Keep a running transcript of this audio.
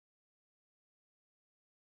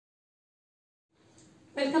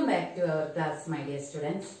Welcome back to our class, my dear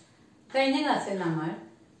students. കഴിഞ്ഞ ക്ലാസ്സിൽ നമ്മൾ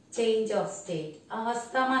ചേഞ്ച് ഓഫ് സ്റ്റേറ്റ്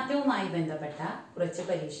അവസ്ഥാമാറ്റവുമായി ബന്ധപ്പെട്ട കുറച്ച്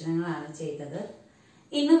പരീക്ഷണങ്ങളാണ് ചെയ്തത്.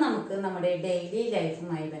 ഇന്ന് നമുക്ക് നമ്മുടെ ഡെയിലി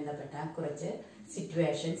ലൈഫുമായി ബന്ധപ്പെട്ട കുറച്ച്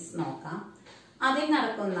സിറ്റുവേഷൻസ് നോക്കാം. അതിൽ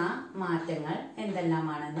നടക്കുന്ന മാറ്റങ്ങൾ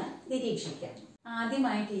എന്തെല്ലാമാണെന്ന് നിരീക്ഷിക്കാം.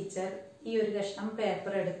 ആദ്യമായി ടീച്ചർ ഈ ഒരു കഷ്ണം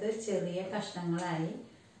പേപ്പർ എടുത്ത് ചെറിയ കഷ്ണങ്ങളായി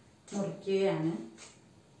മുറിക്കുകയാണ്.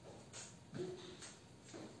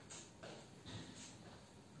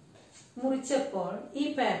 മുറിച്ചപ്പോൾ ഈ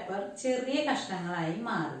പേപ്പർ ചെറിയ കഷ്ണങ്ങളായി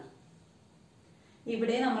മാറി.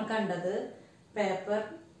 ഇവിടെ നമ്മൾ കണ്ടത് പേപ്പർ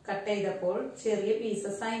കട്ട് ചെയ്തപ്പോൾ ചെറിയ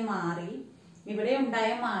പീസസ് ആയി മാറി. ഇവിടെ ഉണ്ടായ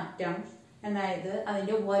മാറ്റം അതായത്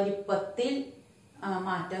അതിന്റെ വലിപ്പത്തിൽ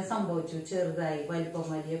മാറ്റം സംഭവിച്ചു. ചെറുതായി വലിപ്പം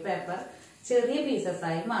വലിയ പേപ്പർ ചെറിയ പീസസ്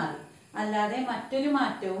ആയി മാറി. അല്ലാതെ മറ്റൊരു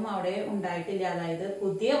മാറ്റവും അവിടെ ഉണ്ടായിട്ടില്ല. അതായത്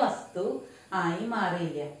പുതിയ വസ്തു ആയി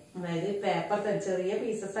മാറിയില്ല. അതായത് പേപ്പർ ചെറിയ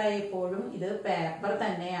പീസസ് ആയപ്പോഴും ഇത് പേപ്പർ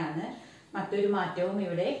തന്നെയാണ്. മറ്റൊരു മാറ്റവും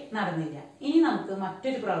ഇവിടെ നടന്നില്ല. ഇനി നമുക്ക്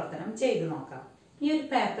മറ്റൊരു പ്രവർത്തനം ചെയ്തു നോക്കാം. ഈ ഒരു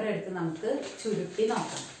പേപ്പർ എടുത്ത് നമുക്ക് ചുരുട്ടി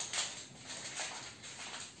നോക്കാം.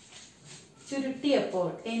 ചുരുട്ടിയപ്പോൾ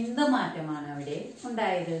എന്ത് മാറ്റമാണ് അവിടെ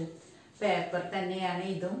ഉണ്ടായത്? പേപ്പർ തന്നെയാണ്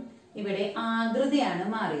ഇതും. ഇവിടെ ആകൃതിയാണ്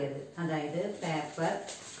മാറിയത്. അതായത് പേപ്പർ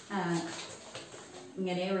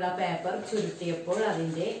ഇങ്ങനെയുള്ള പേപ്പർ ചുരുട്ടിയപ്പോൾ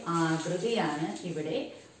അതിന്റെ ആകൃതിയാണ് ഇവിടെ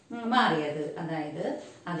മാറിയത്. അതായത്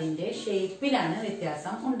അതിന്റെ ഷേപ്പിലാണ്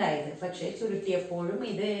വ്യത്യാസം ഉണ്ടായത്. പക്ഷെ ചുരുട്ടിയപ്പോഴും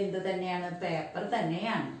ഇത് എന്ത് തന്നെയാണ്? പേപ്പർ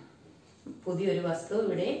തന്നെയാണ്. പുതിയൊരു വസ്തു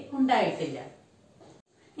ഇവിടെ ഉണ്ടായിട്ടില്ല.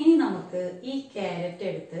 ഇനി നമുക്ക് ഈ ക്യാരറ്റ്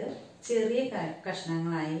എടുത്ത് ചെറിയ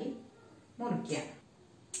കഷ്ണങ്ങളായി മുറിക്കാം.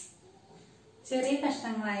 ചെറിയ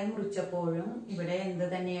കഷ്ണങ്ങളായി മുറിച്ചപ്പോഴും ഇവിടെ എന്ത്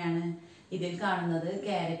തന്നെയാണ്? ഇതിൽ കാണുന്നത്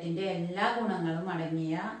ക്യാരറ്റിന്റെ എല്ലാ ഗുണങ്ങളും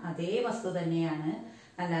അടങ്ങിയ അതേ വസ്തു തന്നെയാണ്.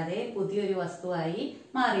 അല്ലാതെ പുതിയൊരു വസ്തുവായി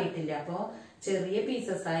മാറിയിട്ടില്ല. അപ്പോ ചെറിയ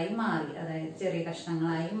പീസസ് ആയി മാറി, അതായത് ചെറിയ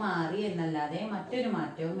കഷ്ണങ്ങളായി മാറി എന്നല്ലാതെ മറ്റൊരു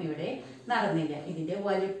മാറ്റവും ഇവിടെ നടന്നില്ല. ഇതിന്റെ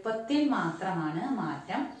വലുപ്പത്തിൽ മാത്രമാണ്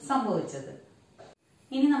മാറ്റം സംഭവിച്ചത്.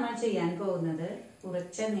 ഇനി നമ്മൾ ചെയ്യാൻ പോകുന്നത്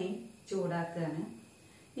കുറച്ച നെയ്യ് ചൂടാക്കുകയാണ്.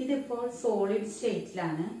 ഇതിപ്പോൾ സോളിഡ്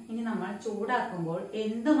സ്റ്റേറ്റിലാണ്. ഇനി നമ്മൾ ചൂടാക്കുമ്പോൾ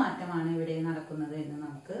എന്ത് മാറ്റമാണ് ഇവിടെ നടക്കുന്നത് എന്ന്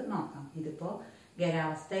നമുക്ക് നോക്കാം. ഇതിപ്പോ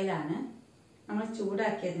ഖരാവസ്ഥയിലാണ്. നമ്മൾ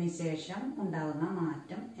ചൂടാക്കിയതിന് ശേഷം ഉണ്ടാകുന്ന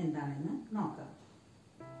മാറ്റം എന്താണെന്ന് നോക്കാം.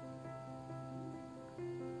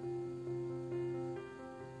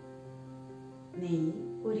 നെയ്യ്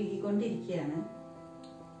ഉരുകിക്കൊണ്ടിരിക്കുകയാണ്.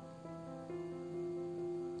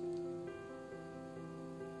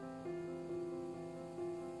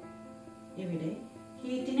 ഇവിടെ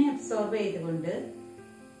ഹീറ്റിനെ അബ്സോർബ് ചെയ്തുകൊണ്ട്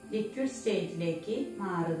ലിക്വിഡ് സ്റ്റേറ്റിലേക്ക്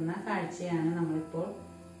മാറുന്ന കാഴ്ചയാണ് നമ്മളിപ്പോൾ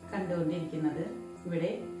കണ്ടുകൊണ്ടിരിക്കുന്നത്.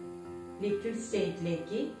 ഇവിടെ ലിക്വിഡ്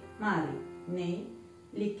സ്റ്റേറ്റിലേക്ക് മാറി. നെയ്യ്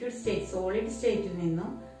ലിക്വിഡ് സ്റ്റേറ്റ്, സോളിഡ് സ്റ്റേറ്റിൽ നിന്നും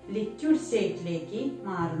ലിക്വിഡ് സ്റ്റേറ്റിലേക്ക്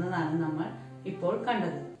മാറുന്നതാണ് നമ്മൾ ഇപ്പോൾ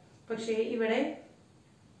കണ്ടത്. പക്ഷേ ഇവിടെ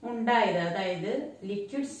ഉണ്ടായത്, അതായത്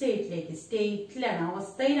ലിക്വിഡ് സ്റ്റേറ്റിലാണ്,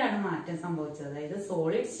 അവസ്ഥയിലാണ് മാറ്റം സംഭവിച്ചത്. അതായത്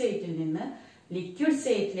സോളിഡ് സ്റ്റേറ്റിൽ നിന്ന് ലിക്വിഡ്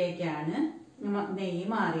സ്റ്റേറ്റിലേക്കാണ് നെയ്യ്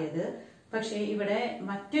മാറിയത്. പക്ഷെ ഇവിടെ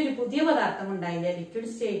മറ്റൊരു പുതിയ പദാർത്ഥം ഉണ്ടായില്ല.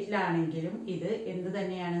 ലിക്വിഡ് സ്റ്റേറ്റിലാണെങ്കിലും ഇത് എന്ത്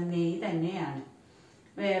തന്നെയാണ്? നെയ്യ് തന്നെയാണ്.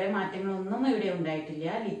 വേറെ മാറ്റങ്ങളൊന്നും ഇവിടെ ഉണ്ടായിട്ടില്ല.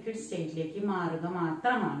 ലിക്വിഡ് സ്റ്റേറ്റിലേക്ക് മാറുക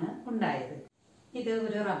മാത്രമാണ് ഉണ്ടായത്. ഇത്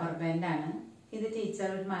ഒരു റബ്ബർ ബാൻഡാണ്. ഇത് ടീച്ചർ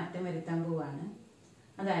ഒരു മാറ്റം വരുത്താൻ പോവാണ്.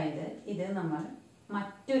 അതായത് ഇത് നമ്മൾ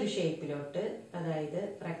മറ്റൊരു ഷേപ്പിലോട്ട്, അതായത്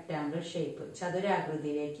റെക്ടാംഗിൾ ഷേപ്പ്,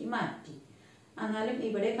 ചതുരാകൃതിയിലേക്ക് മാറ്റി. എന്നാലും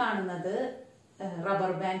ഇവിടെ കാണുന്നത്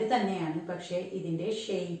റബ്ബർ ബാൻഡ് തന്നെയാണ്. പക്ഷെ ഇതിന്റെ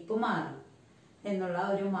ഷേപ്പ് മാറി എന്നുള്ള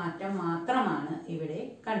ഒരു മാറ്റം മാത്രമാണ് ഇവിടെ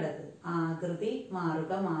കണ്ടത്. ആകൃതി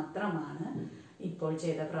മാറുക മാത്രമാണ് ഇപ്പോൾ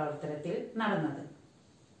ചെയ്ത പ്രവർത്തനത്തിൽ നടന്നത്.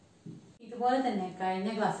 ഇതുപോലെ തന്നെ കഴിഞ്ഞ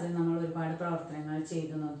ക്ലാസ്സിൽ നമ്മൾ ഒരുപാട് പ്രവർത്തനങ്ങൾ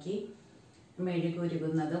ചെയ്തു നോക്കി.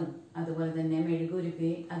 മെഴുകുരുകുന്നതും അതുപോലെ തന്നെ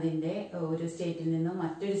മെഴുകുരുകി അതിന്റെ ഒരു സ്റ്റേറ്റിൽ നിന്നും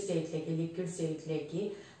മറ്റൊരു സ്റ്റേറ്റിലേക്ക്, ലിക്വിഡ് സ്റ്റേറ്റിലേക്ക്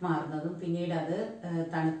മാറുന്നതും പിന്നീട് അത്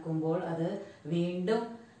തണുക്കുമ്പോൾ അത് വീണ്ടും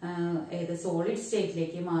സോളിഡ്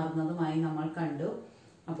സ്റ്റേറ്റിലേക്ക് മാറുന്നതുമായി നമ്മൾ കണ്ടു.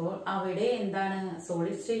 അപ്പോൾ അവിടെ എന്താണ്?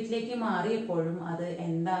 സോളിഡ് സ്റ്റേറ്റിലേക്ക് മാറിയപ്പോഴും അത്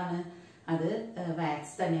എന്താണ്? അത്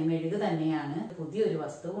വാക്സ് തന്നെ, മെഴുക് തന്നെയാണ്. പുതിയൊരു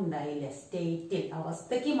വസ്തു ഉണ്ടായില്ല. സ്റ്റേറ്റിൽ,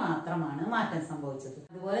 അവസ്ഥയ്ക്ക് മാത്രമാണ് മാറ്റം സംഭവിച്ചത്.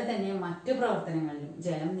 അതുപോലെ തന്നെ മറ്റു പ്രവർത്തനങ്ങളിലും,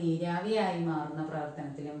 ജലം നീരാവിയായി മാറുന്ന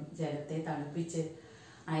പ്രവർത്തനത്തിലും, ജലത്തെ തണുപ്പിച്ച്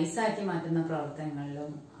ഐസാക്കി മാറ്റുന്ന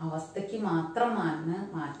പ്രവർത്തനങ്ങളിലും അവസ്ഥയ്ക്ക് മാത്രമാണ്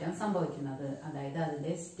മാറ്റം സംഭവിക്കുന്നത്. അതായത്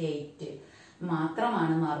അതിന്റെ സ്റ്റേറ്റ്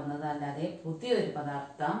മാത്രമാണ് മാറുന്നത്, അല്ലാതെ പുതിയൊരു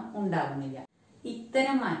പദാർത്ഥം ഉണ്ടാകുന്നില്ല.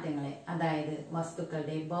 ഇത്തരം മാറ്റങ്ങളെ, അതായത്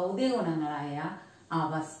വസ്തുക്കളുടെ ഭൗതിക ഗുണങ്ങളായ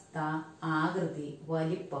അവസ്ഥ, ആകൃതി,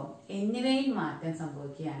 വലിപ്പം എന്നിവയിൽ മാറ്റം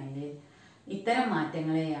സംഭവിക്കുകയാണെങ്കിൽ ഇത്തരം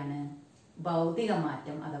മാറ്റങ്ങളെയാണ് ഭൗതിക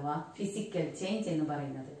മാറ്റം അഥവാ ഫിസിക്കൽ ചേഞ്ച് എന്ന്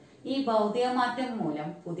പറയുന്നത്. ഈ ഭൗതിക മാറ്റം മൂലം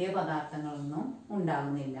പുതിയ പദാർത്ഥങ്ങളൊന്നും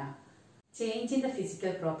ഉണ്ടാകുന്നില്ല. Change in the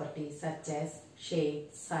physical properties such as shape,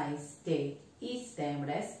 size, state is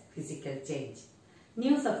termed as physical change.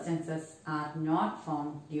 New substances are not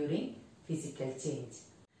formed during physical change.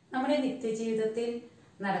 നമ്മുടെ നിത്യജീവിതത്തിൽ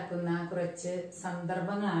നടക്കുന്ന കുറച്ച്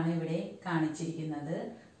സന്ദർഭങ്ങളാണ് ഇവിടെ കാണിച്ചിരിക്കുന്നത്.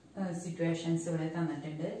 സിറ്റുവേഷൻസ് ഇവിടെ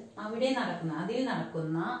തന്നിട്ടുണ്ട്. അതിൽ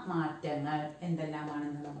നടക്കുന്ന മാറ്റങ്ങൾ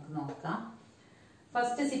എന്തെല്ലാമാണെന്ന് നമുക്ക് നോക്കാം.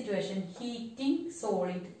 First situation, heating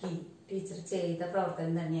solid key. Teacher ചെയ്ത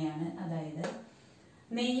പ്രവർത്തനം തന്നെയാണ്. അതായത്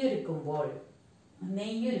നെയ്യൊരുക്കുമ്പോൾ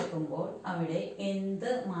അവിടെ എന്ത്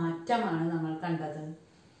മാറ്റമാണ് നമ്മൾ കണ്ടത്?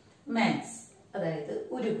 മെൽറ്റ്സ്, അതായത്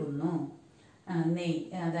ഉരുകുന്നു. നെയ്യ്,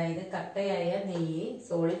 അതായത് കട്ടയായ നെയ്യ്,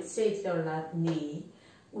 സോളിഡ് സ്റ്റേറ്റിലുള്ള നെയ്യ്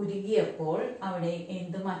ഉരുകിയപ്പോൾ അവിടെ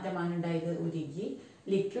എന്ത് മാറ്റമാണ് ഉണ്ടായത്? ഉരുകി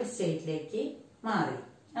ലിക്വിഡ് സ്റ്റേറ്റിലേക്ക് മാറി.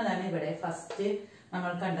 അതാണ് ഇവിടെ ഫസ്റ്റ്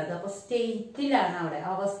നമ്മൾ കണ്ടത്. അപ്പൊ സ്റ്റേറ്റിലാണ്, അവിടെ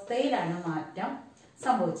അവസ്ഥയിലാണ് മാറ്റം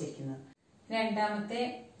സംഭവിച്ചിരിക്കുന്നത്. രണ്ടാമത്തെ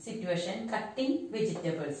സിറ്റുവേഷൻ, കട്ടിംഗ്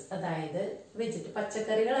വെജിറ്റബിൾസ്. അതായത്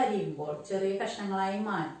പച്ചക്കറികൾ അരിയുമ്പോൾ ചെറിയ കഷ്ണങ്ങളായി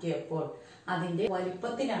മാറ്റിയപ്പോൾ അതിന്റെ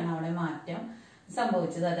വലിപ്പത്തിലാണ് അവിടെ മാറ്റം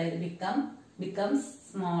സംഭവിച്ചത്. അതായത് ബിക്കംസ്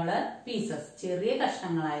സ്മോളർ പീസസ്, ചെറിയ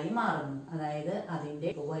കഷ്ണങ്ങളായി മാറുന്നു. അതായത് അതിന്റെ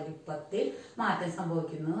വലിപ്പത്തിൽ മാറ്റം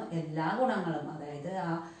സംഭവിക്കുന്നു. എല്ലാ ഗുണങ്ങളും, അതായത് ആ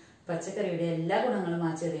പച്ചക്കറിയുടെ എല്ലാ ഗുണങ്ങളും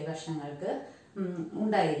ആ ചെറിയ കഷ്ണങ്ങൾക്ക്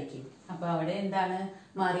ഉണ്ടായിരിക്കും. അപ്പൊ അവിടെ എന്താണ്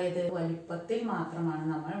മാറിയത്? വലിപ്പത്തിൽ മാത്രമാണ്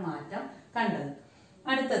നമ്മൾ മാറ്റം കണ്ടത്.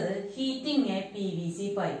 അടുത്തത്, ഹീറ്റിംഗ് എ PVC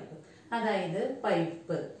പൈപ്പ്. അതായത്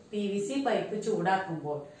PVC പൈപ്പ്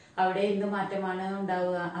ചൂടാക്കുമ്പോൾ അവിടെ എന്ത് മാറ്റമാണ്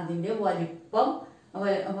ഉണ്ടാവുക? അതിന്റെ വലിപ്പം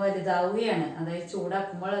വലുതാവുകയാണ്. അതായത്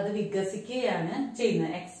ചൂടാക്കുമ്പോൾ അത് വികസിക്കുകയാണ്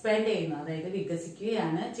ചെയ്യുന്നത്, എക്സ്പാൻഡ് ചെയ്യുന്നു. അതായത്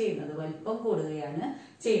വികസിക്കുകയാണ് ചെയ്യുന്നത്, വലിപ്പം കൂടുകയാണ്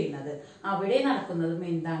ചെയ്യുന്നത്. അവിടെ നടക്കുന്നതും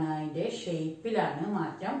എന്താണ്? അതിന്റെ ഷേപ്പിലാണ്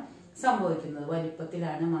മാറ്റം സംഭവിക്കുന്നത്,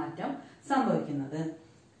 വലിപ്പത്തിലാണ് മാറ്റം സംഭവിക്കുന്നത്.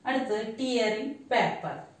 അടുത്തത്, ടിയറിംഗ്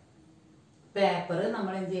പേപ്പർ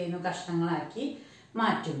നമ്മൾ എന്ത് ചെയ്യുന്നു? കഷ്ണങ്ങളാക്കി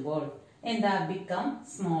മാറ്റുമ്പോൾ എന്താ? Become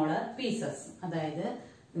smaller pieces. അതായത്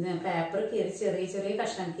പേപ്പർ ചെറിയ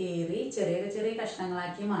ചെറിയ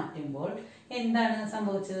കഷ്ണങ്ങളാക്കി മാറ്റുമ്പോൾ എന്താണ്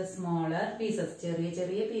സംഭവിച്ചത്? സ്മോളർ പീസസ്,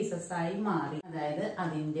 ചെറിയ പീസസ് ആയി മാറി. അതായത്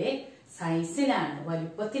അതിന്റെ സൈസിലാണ്,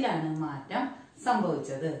 വലുപ്പത്തിലാണ് മാറ്റം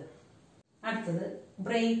സംഭവിച്ചത്. അടുത്തത്,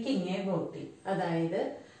 ബ്രേക്കിംഗ് എ ബോട്ടിൽ. അതായത്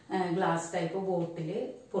ഗ്ലാസ് ടൈപ്പ് ബോട്ടിൽ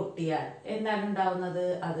പൊട്ടിയാൽ എന്താണ് ഉണ്ടാവുന്നത്?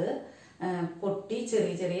 അത് പൊട്ടി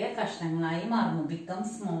ചെറിയ കഷ്ണങ്ങളായി മാറുന്നു. ബിക്കം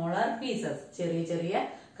സ്മോളർ പീസസ്, ചെറിയ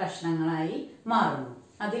കഷ്ണങ്ങളായി മാറുന്നു.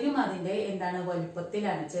 അതിലും അതിന്റെ എന്താണ്?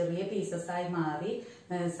 വലുപ്പത്തിലാണ്, ചെറിയ പീസസ് ആയി മാറി,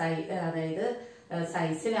 അതായത്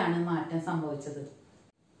സൈസിലാണ് മാറ്റം സംഭവിച്ചത്.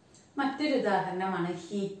 മറ്റൊരു ഉദാഹരണമാണ്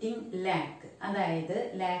ഹീറ്റിംഗ് ലാക്ക്. അതായത്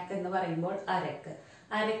ലാക്ക് എന്ന് പറയുമ്പോൾ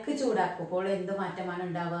അരക്ക് ചൂടാക്കുമ്പോൾ എന്ത് മാറ്റമാണ്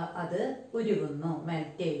ഉണ്ടാവുക? അത് ഉരുകുന്നു,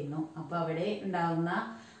 മെൽറ്റ് ചെയ്യുന്നു. അപ്പൊ അവിടെ ഉണ്ടാവുന്ന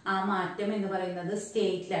ആ മാറ്റം എന്ന് പറയുന്നത്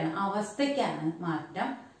സ്റ്റേറ്റിലാണ്, അവസ്ഥയ്ക്കാണ് മാറ്റം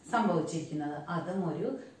സംഭവിച്ചിരിക്കുന്നത്. അതും ഒരു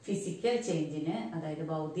ഫിസിക്കൽ ചേഞ്ചിന്, അതായത്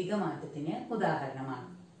ഭൗതിക മാറ്റത്തിന് ഉദാഹരണമാണ്.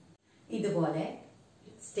 ഇതുപോലെ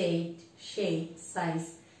സ്റ്റേറ്റ്, ഷേപ്പ്,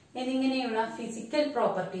 സൈസ് എന്നിങ്ങനെയുള്ള ഫിസിക്കൽ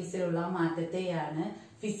പ്രോപ്പർട്ടീസിലുള്ള മാറ്റത്തെയാണ്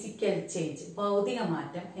ഫിസിക്കൽ ചേഞ്ച്, ഭൗതിക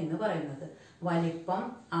മാറ്റം എന്ന് പറയുന്നത്. വലിപ്പം,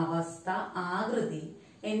 അവസ്ഥ, ആകൃതി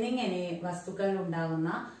എന്നിങ്ങനെ വസ്തുക്കളിൽ ഉണ്ടാകുന്ന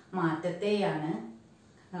മാറ്റത്തെയാണ്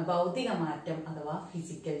ഭൗതിക മാറ്റം അഥവാ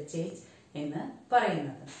ഫിസിക്കൽ ചേഞ്ച് എന്ന്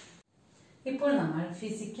പറയുന്നത്. ഇപ്പോൾ നമ്മൾ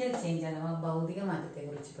ഫിസിക്കൽ ചേഞ്ച് അഥവാ ഭൗതിക മാറ്റത്തെ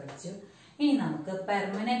കുറിച്ച് പഠിച്ചു. ഇനി നമുക്ക്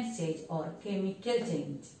permanent change or chemical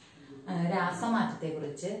change, രാസമാറ്റത്തെ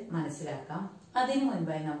കുറിച്ച് മനസ്സിലാക്കാം. അതിനു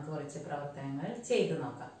മുൻപായി നമുക്ക് കുറച്ച് പ്രവർത്തനങ്ങൾ ചെയ്തു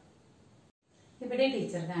നോക്കാം. ഇവിടെ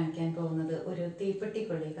ടീച്ചർ കാണിക്കാൻ പോകുന്നത് ഒരു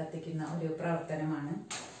തീപ്പെട്ടിക്കൊള്ളി കത്തിക്കുന്ന ഒരു പ്രവർത്തനമാണ്.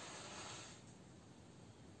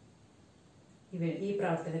 ഈ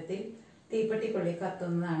പ്രവർത്തനത്തിൽ തീപ്പെട്ടിക്കൊള്ളി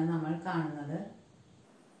കത്തുന്നതാണ് നമ്മൾ കാണുന്നത്.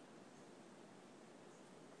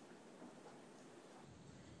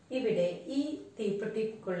 ഇവിടെ ഈ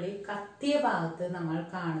തീപ്പെട്ടിക്കൊള്ളി കത്തിയ ഭാഗത്ത് നമ്മൾ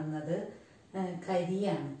കാണുന്നത്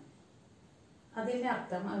കരിയാണ്. അതിന്റെ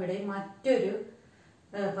അർത്ഥം അവിടെ മറ്റൊരു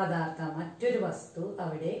പദാർത്ഥം, മറ്റൊരു വസ്തു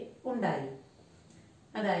അവിടെ ഉണ്ടായി.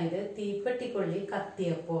 അതായത് തീപ്പെട്ടിക്കൊള്ളി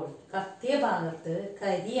കത്തിയപ്പോൾ കത്തിയ ഭാഗത്ത്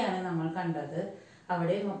കരിയാണ് നമ്മൾ കണ്ടത്,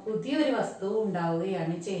 അവിടെ പുതിയൊരു വസ്തു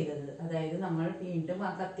ഉണ്ടാവുകയാണ് ചെയ്തത്. അതായത് നമ്മൾ വീണ്ടും ആ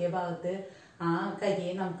കത്തിയ ഭാഗത്ത് ആ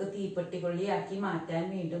കരിയെ നമുക്ക് തീപ്പെട്ടിക്കൊള്ളിയാക്കി മാറ്റാൻ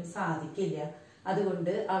വീണ്ടും സാധിക്കില്ല.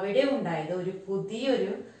 അതുകൊണ്ട് അവിടെ ഉണ്ടായത് ഒരു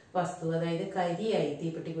പുതിയൊരു വസ്തു, അതായത് കരിയായി,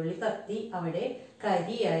 തീപ്പെട്ടിക്കൊള്ളി കത്തി അവിടെ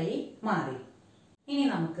കരിയായി മാറി. ഇനി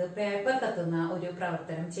നമുക്ക് പേപ്പർ കത്തുന്ന ഒരു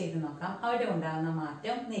പ്രവർത്തനം ചെയ്തു നോക്കാം. അവിടെ ഉണ്ടാകുന്ന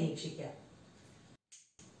മാറ്റം നിരീക്ഷിക്കാം.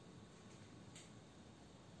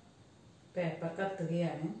 പേപ്പർ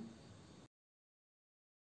കത്തുകയാണ്.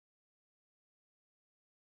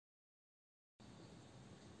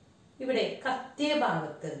 ഇവിടെ കത്തിയ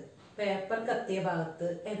ഭാഗത്ത്, പേപ്പർ കത്തിയ ഭാഗത്ത്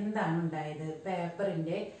എന്താണ് ഉണ്ടായത്?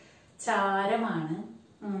 പേപ്പറിന്റെ ചാരമാണ്,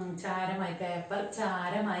 പേപ്പർ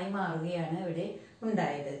ചാരമായി മാറുകയാണ് ഇവിടെ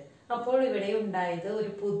ഉണ്ടായത്. അപ്പോൾ ഇവിടെ ഉണ്ടായത് ഒരു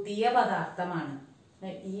പുതിയ പദാർത്ഥമാണ്.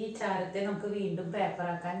 ഈ ചാരത്തെ നമുക്ക് വീണ്ടും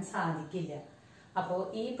പേപ്പറാക്കാൻ സാധിക്കില്ല. അപ്പോൾ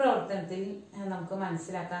ഈ പ്രവർത്തനത്തിൽ നമുക്ക്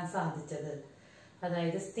മനസ്സിലാക്കാൻ സാധിച്ചത്,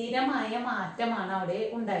 അതായത് സ്ഥിരമായ മാറ്റമാണ് അവിടെ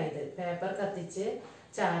ഉണ്ടായത്. പേപ്പർ കത്തിച്ച്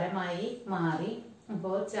ചാരമായി മാറി.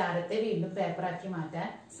 അപ്പോൾ ചാരത്തെ വീണ്ടും പേപ്പറാക്കി മാറ്റാൻ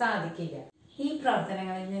സാധിക്കില്ല. ഈ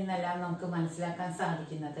പ്രവർത്തനങ്ങളിൽ നിന്നെല്ലാം നമുക്ക് മനസ്സിലാക്കാൻ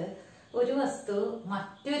സാധിക്കുന്നത്, ഒരു വസ്തു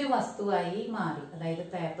മറ്റൊരു വസ്തുവായി മാറി. അതായത്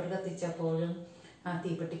പേപ്പർ കത്തിച്ചപ്പോഴും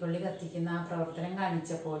തീപ്പെട്ടിക്കൊള്ളി കത്തിക്കുന്ന പ്രവർത്തനം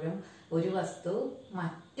കാണിച്ചപ്പോഴും ഒരു വസ്തു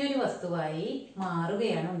മറ്റൊരു വസ്തുവായി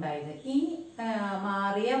മാറുകയാണ് ഉണ്ടായത്. ഈ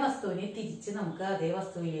മാറിയ വസ്തുവിനെ തിരിച്ച് നമുക്ക് അതേ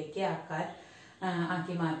വസ്തുവിലേക്ക്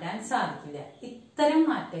ആക്കി മാറ്റാൻ സാധിക്കില്ല. ഇത്തരം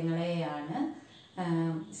മാറ്റങ്ങളെയാണ്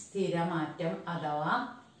സ്ഥിരമാറ്റം അഥവാ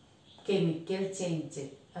കെമിക്കൽ ചേഞ്ച്,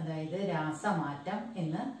 അതായത് രാസമാറ്റം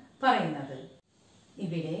എന്ന് പറയുന്നത്.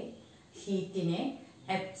 ഇവിടെ ഹീറ്റിനെ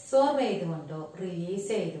അബ്സോർബ് ചെയ്തുകൊണ്ടോ റിലീസ്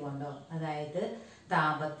ചെയ്തുകൊണ്ടോ, അതായത്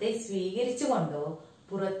താപത്തെ സ്വീകരിച്ചുകൊണ്ടോ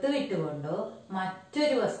പുറത്തു വിട്ടുകൊണ്ടോ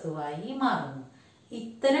മറ്റൊരു വസ്തുവായി മാറുന്നു.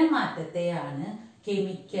 ഇത്തരം മാറ്റത്തെയാണ്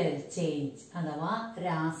കെമിക്കൽ ചേഞ്ച് അഥവാ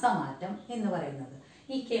രാസമാറ്റം എന്ന് പറയുന്നത്.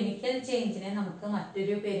 ഈ കെമിക്കൽ ചേഞ്ചിനെ നമുക്ക്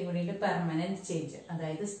മറ്റൊരു പേരും കൂടി പെർമനന്റ് ചേഞ്ച്,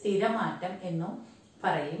 അതായത് സ്ഥിരമാറ്റം എന്നും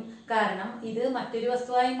പറയും. കാരണം ഇത് മറ്റൊരു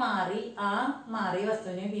വസ്തുവായി മാറി, ആ മാറിയ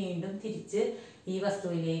വസ്തുവിനെ വീണ്ടും തിരിച്ച് ഈ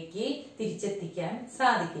വസ്തുവിലേക്ക് തിരിച്ചെത്തിക്കാൻ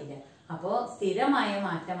സാധിക്കില്ല. അപ്പോ സ്ഥിരമായ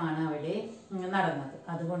മാറ്റമാണ് അവിടെ നടന്നത്.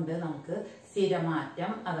 അതുകൊണ്ട് നമുക്ക്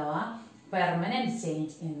സ്ഥിരമാറ്റം അഥവാ പെർമനന്റ്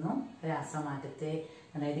ചേഞ്ച് എന്നും രാസമാറ്റത്തെ,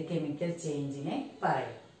 അതായത് കെമിക്കൽ ചേഞ്ചിനെ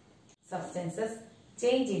പറയും. Substances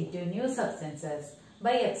change into new substances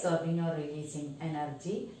by absorbing or releasing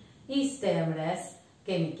energy is termed as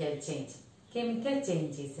chemical change. Chemical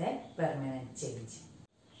change is a permanent change.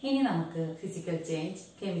 ഇനി നമുക്ക് ഫിസിക്കൽ ചേഞ്ച്,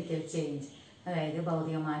 കെമിക്കൽ ചേഞ്ച്, അതായത്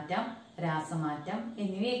ഭൗതിക മാറ്റം, രാസമാറ്റം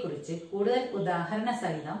എന്നിവയെ കുറിച്ച് കൂടുതൽ ഉദാഹരണ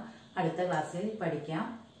സഹിതം അടുത്ത ക്ലാസ്സിൽ പഠിക്കാം.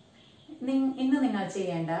 ഇന്ന് നിങ്ങൾ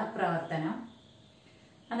ചെയ്യേണ്ട പ്രവർത്തനം,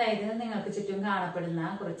 അതായത് നിങ്ങൾക്ക് ചുറ്റും കാണപ്പെടുന്ന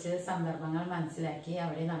കുറച്ച് സന്ദർഭങ്ങൾ മനസ്സിലാക്കി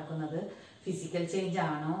അവിടെ നടക്കുന്നത് ഫിസിക്കൽ ചേഞ്ച്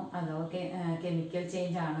ആണോ അതോ കെമിക്കൽ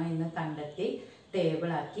ചേഞ്ച് ആണോ എന്ന് കണ്ടെത്തി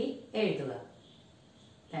ടേബിളാക്കി എഴുതുക.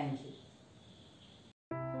 Thank you.